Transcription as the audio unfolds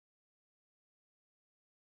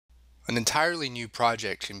An entirely new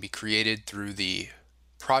project can be created through the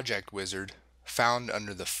Project Wizard found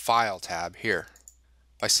under the File tab here.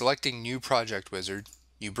 By selecting New Project Wizard,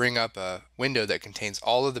 you bring up a window that contains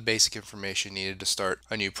all of the basic information needed to start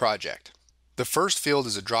a new project. The first field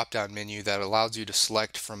is a drop-down menu that allows you to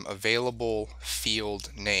select from available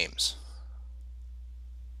field names.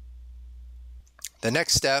 The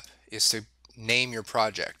next step is to name your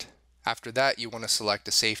project. After that, you want to select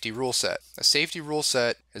a safety rule set. A safety rule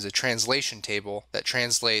set is a translation table that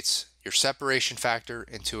translates your separation factor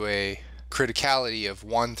into a criticality of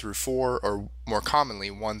 1 through 4, or more commonly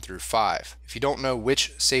 1 through 5. If you don't know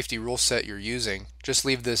which safety rule set you're using, just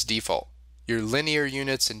leave this default. Your linear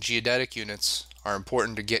units and geodetic units are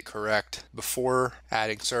important to get correct before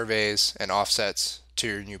adding surveys and offsets to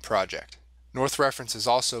your new project. North reference is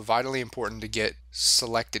also vitally important to get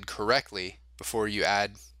selected correctly before you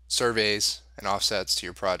add surveys and offsets to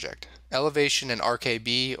your project. Elevation and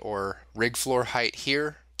RKB, or rig floor height,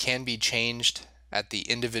 here can be changed at the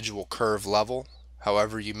individual curve level.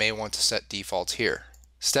 However, you may want to set defaults here.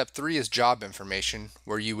 Step 3 is job information,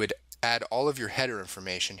 where you would add all of your header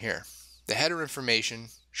information here. The header information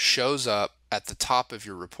shows up at the top of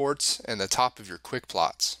your reports and the top of your quick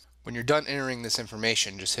plots. When you're done entering this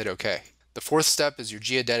information, just hit OK. The fourth step is your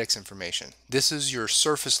geodetics information. This is your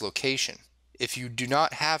surface location. If you do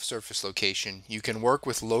not have surface location, you can work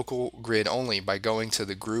with local grid only by going to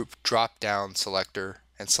the group drop-down selector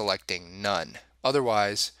and selecting none.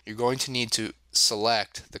 Otherwise, you're going to need to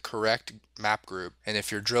select the correct map group, and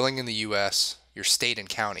if you're drilling in the US, your state and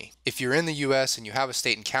county. If you're in the US and you have a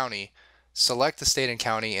state and county, select the state and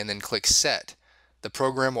county and then click Set. The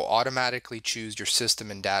program will automatically choose your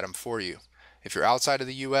system and datum for you. If you're outside of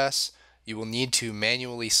the US, you will need to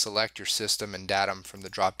manually select your system and datum from the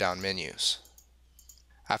drop-down menus.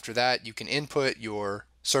 After that, you can input your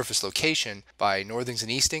surface location by northings and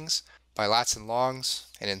eastings, by lats and longs,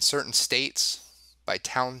 and in certain states, by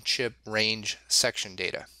township range section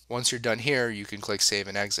data. Once you're done here, you can click Save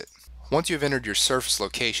and Exit. Once you've entered your surface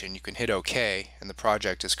location, you can hit OK and the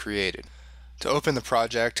project is created. To open the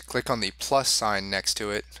project, click on the plus sign next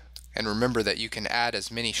to it, and remember that you can add as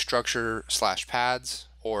many structure/pads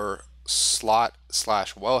or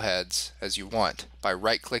slot/wellheads as you want by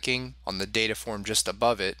right-clicking on the data form just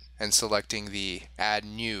above it and selecting the Add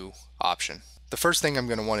New option. The first thing I'm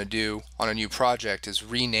going to want to do on a new project is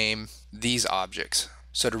rename these objects.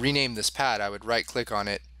 So to rename this pad, I would right-click on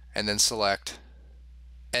it and then select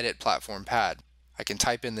Edit Platform Pad. I can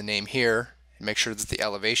type in the name here and make sure that the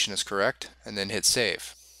elevation is correct and then hit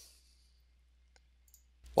Save.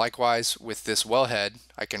 Likewise, with this wellhead,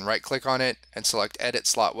 I can right-click on it and select Edit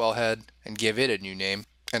Slot Wellhead and give it a new name,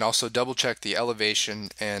 and also double-check the elevation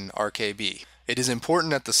and RKB. It is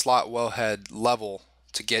important at the slot wellhead level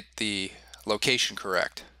to get the location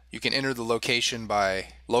correct. You can enter the location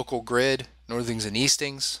by local grid, northings and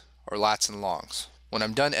eastings, or lats and longs. When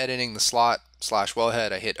I'm done editing the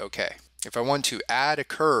slot/wellhead, I hit OK. If I want to add a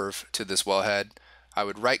curve to this wellhead, I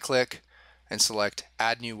would right-click and select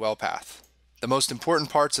Add New Well Path. The most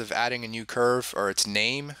important parts of adding a new curve are its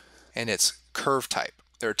name and its curve type.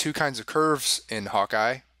 There are two kinds of curves in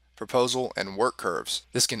HawkEye: proposal and work curves.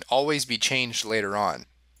 This can always be changed later on.